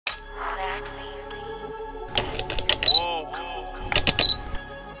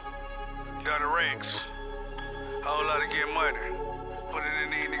X. Whole lot of get money. Put it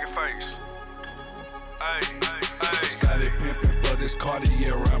in these nigga face. Started pimping for this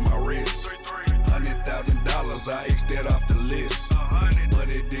Cartier around my wrist. $100,000, I X that off the list. But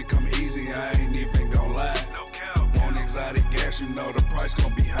it did come easy, I ain't even gon' lie. Want exotic gas, you know the price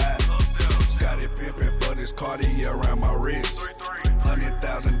gon' be high. Started pimping for this Cartier around my wrist.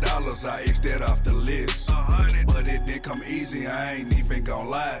 $100,000, I X that off the list. But it did come easy, I ain't even gon'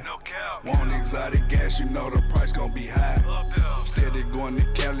 lie. Want exotic gas, you know the price gon' be high. Steady going to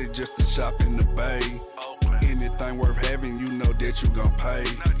Cali just to shop in the Bay. Anything worth having, you know that you gon' pay.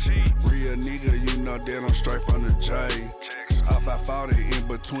 Real nigga, you know that I'm straight from the J. Off I fought it in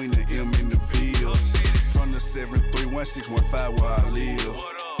between the M and the V. From the 731-615 where I live.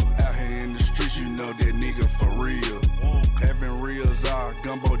 Out here in the streets, you know that nigga for real. Having real czar,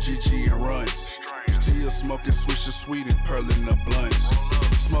 gumbo, GG and runts. Still smoking Swisher Sweet and pearling the blunts.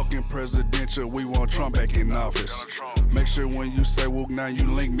 Smoking presidential, we want Trump back in office. Make sure when you say Wook now you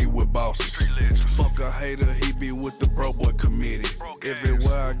link me with bosses. Fuck a hater, he be with the bro boy committee.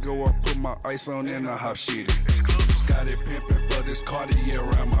 Everywhere I go I put my ice on and I hop shitty. Started pimping for this Cartier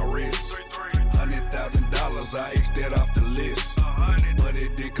around my wrist. $100,000, I X that off the list. But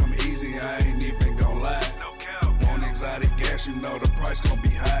it did come easy, I ain't even gon' lie. Want exotic gas, you know the price gon' be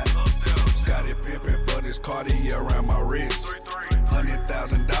high. Started pimping for this Cartier around my wrist.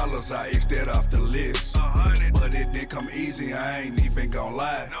 $100,000, I X that off the list. But it did come easy, I ain't even gon'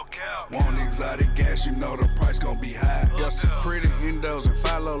 lie. Want exotic gas, you know the price gon' be high. Got some pretty endos and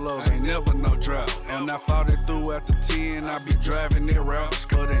 5 lolos, ain't never no drought. And I fought it through after 10, I be driving it route.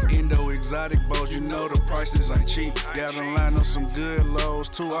 For the endo exotic bows, you know the prices ain't cheap. Got a line on some good lows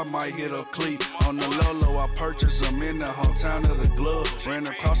too, I might hit a cleat. On the low, I purchased them in the hometown of the glove. Ran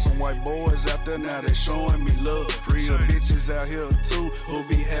across some white boys out there, now they showing me love. Real bitches out here too, who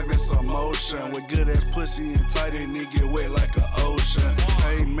be having some motion. With good ass pussy and tight and it get wet like an ocean.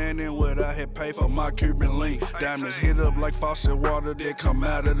 Hey man, and what I had paid for my Cuban link. Diamonds hit up like faucet water that come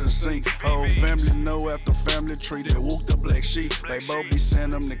out of the sink. Whole family know after family tree that Wook the black sheep. They both be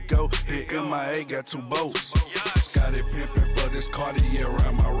sending them to go. Hit MIA, got 2 boats. Started pimping for this Cartier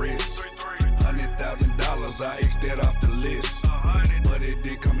around my wrist. $100,000, I X that off the list. But it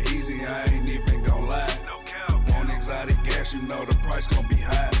did come easy, I ain't even gon' lie. Want exotic gas, you know the price gon' be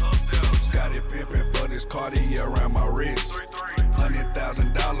high. Started pimping for this Cartier around my wrist.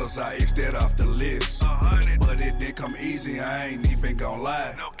 $100,000, I X that off the list. But it did come easy, I ain't even gon'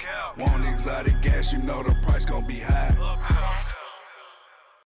 lie. Want exotic gas, you know the price gon' be high.